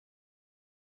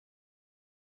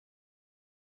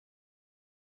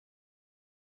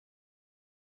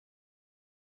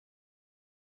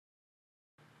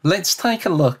Let's take a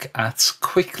look at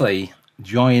quickly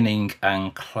joining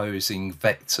and closing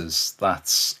vectors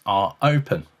that are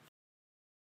open.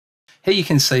 Here you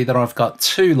can see that I've got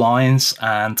two lines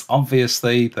and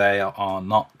obviously they are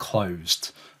not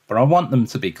closed, but I want them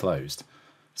to be closed.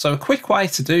 So a quick way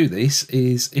to do this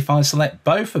is if I select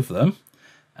both of them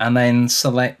and then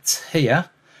select here,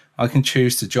 I can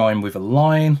choose to join with a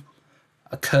line,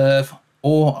 a curve,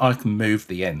 or I can move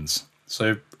the ends.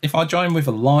 So if I join with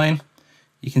a line,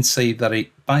 you can see that it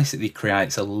basically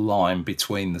creates a line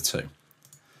between the two.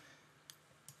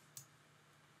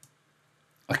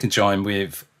 I can join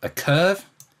with a curve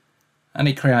and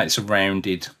it creates a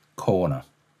rounded corner.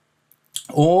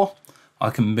 Or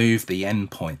I can move the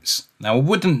endpoints. Now I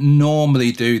wouldn't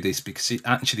normally do this because it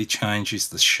actually changes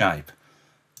the shape.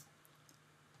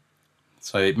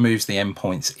 So it moves the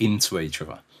endpoints into each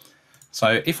other.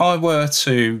 So if I were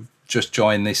to just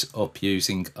join this up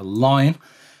using a line,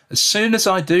 as soon as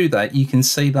I do that, you can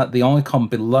see that the icon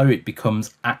below it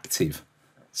becomes active.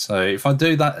 So if I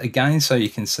do that again so you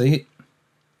can see it,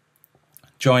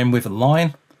 join with a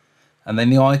line, and then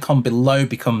the icon below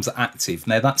becomes active.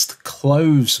 Now that's to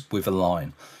close with a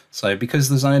line. So because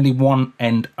there's only one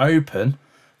end open,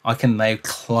 I can now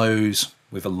close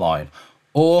with a line.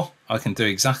 Or I can do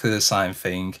exactly the same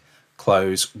thing,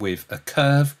 close with a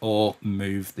curve or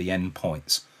move the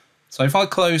endpoints. So if I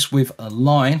close with a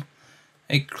line,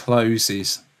 it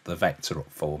closes the vector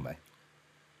up for me.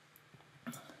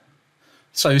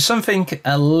 So something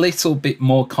a little bit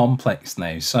more complex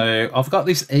now. So I've got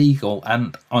this eagle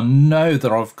and I know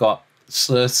that I've got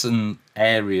certain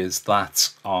areas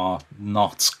that are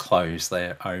not closed,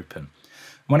 they're open.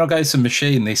 When I go to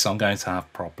machine this, I'm going to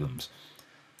have problems.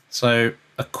 So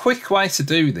a quick way to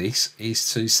do this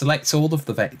is to select all of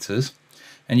the vectors,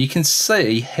 and you can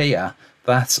see here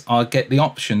that I get the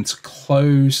option to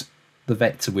close the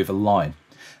vector with a line.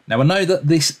 Now I know that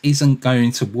this isn't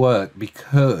going to work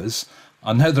because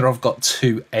I know that I've got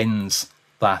two ends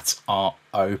that are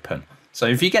open. So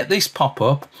if you get this pop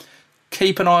up,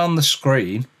 keep an eye on the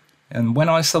screen, and when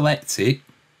I select it,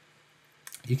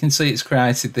 you can see it's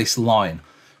created this line.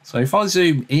 So if I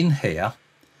zoom in here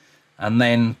and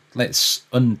then let's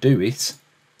undo it,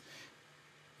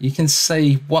 you can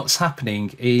see what's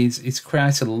happening is it's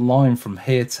created a line from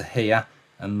here to here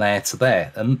and there to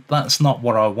there, and that's not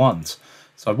what I want.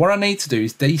 So what I need to do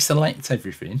is deselect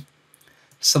everything,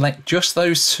 select just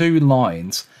those two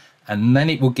lines, and then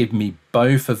it will give me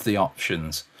both of the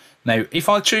options. Now if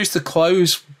I choose to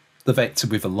close the vector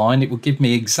with a line, it will give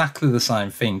me exactly the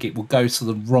same thing. It will go to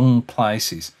the wrong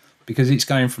places because it's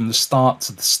going from the start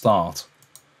to the start.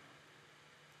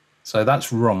 So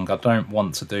that's wrong. I don't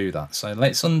want to do that. So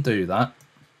let's undo that.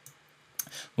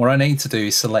 What I need to do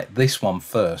is select this one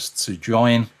first to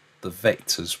join the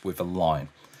vectors with a line.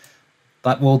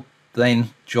 That will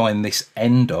then join this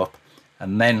end up,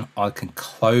 and then I can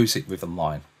close it with a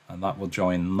line, and that will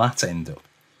join that end up.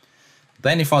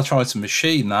 Then if I try to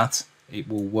machine that, it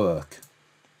will work.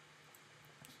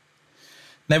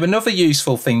 Now another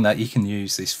useful thing that you can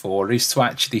use this for is to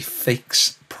actually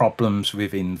fix problems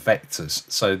within vectors.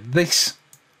 So this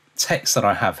text that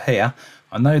I have here,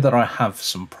 I know that I have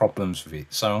some problems with it.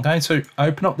 So I'm going to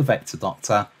open up the vector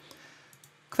doctor,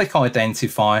 click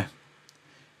identify,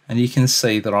 and you can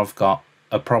see that I've got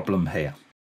a problem here.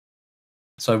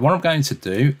 So what I'm going to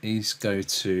do is go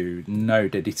to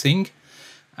node editing,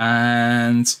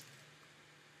 and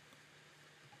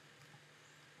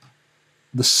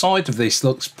the side of this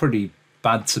looks pretty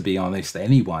bad, to be honest,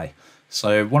 anyway.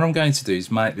 So what I'm going to do is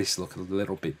make this look a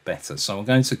little bit better. So I'm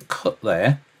going to cut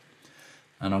there,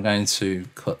 and I'm going to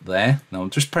cut there. Now I'm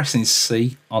just pressing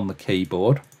C on the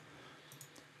keyboard,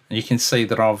 and you can see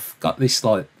that I've got this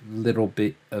like little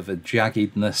bit of a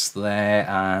jaggedness there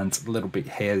and a little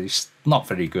bit here. It's not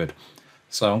very good.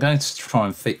 So I'm going to try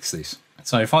and fix this.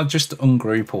 So if I just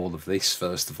ungroup all of this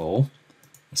first of all,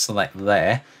 and select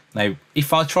there. Now,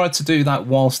 if I tried to do that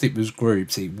whilst it was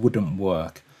grouped, it wouldn't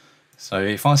work. So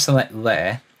if I select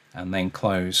there and then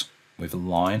close with a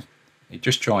line, it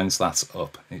just joins that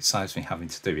up. It saves me having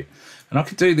to do it. And I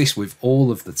could do this with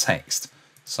all of the text.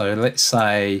 So let's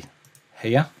say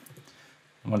here,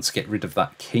 I want to get rid of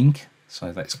that kink.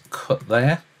 So let's cut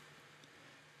there,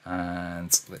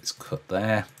 and let's cut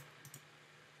there.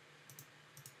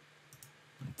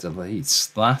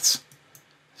 Delete that.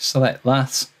 Select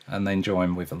that, and then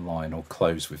join with a line or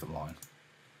close with a line.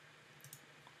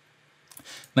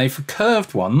 Now for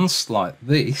curved ones like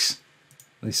this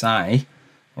A,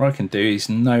 what I can do is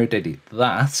node edit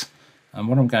that, and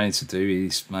what I'm going to do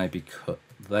is maybe cut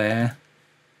there,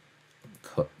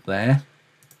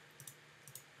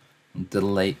 and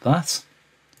delete that,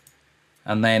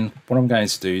 And then what I'm going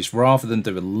to do is, rather than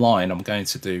do a line, I'm going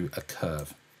to do a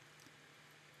curve.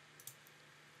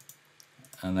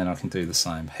 And then I can do the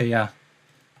same here.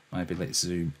 Maybe let's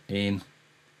zoom in.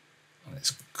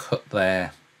 Let's cut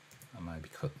there, and maybe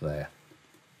cut there.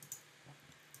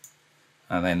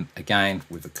 And then again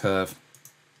with a curve,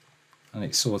 and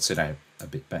it sorts it out a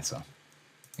bit better.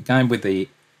 Again with the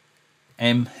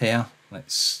M here,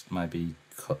 let's maybe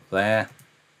cut there.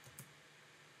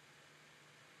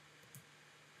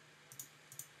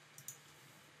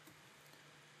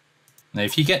 Now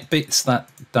if you get bits that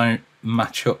don't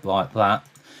match up like that,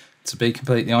 to be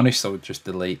completely honest, I would just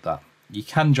delete that. You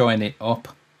can join it up,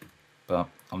 but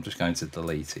I'm just going to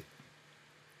delete it.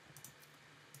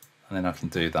 And then I can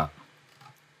do that.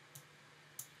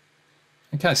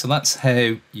 Okay, so that's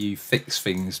how you fix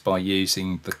things by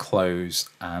using the close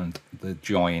and the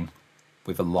join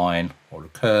with a line or a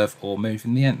curve or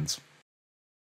moving the ends.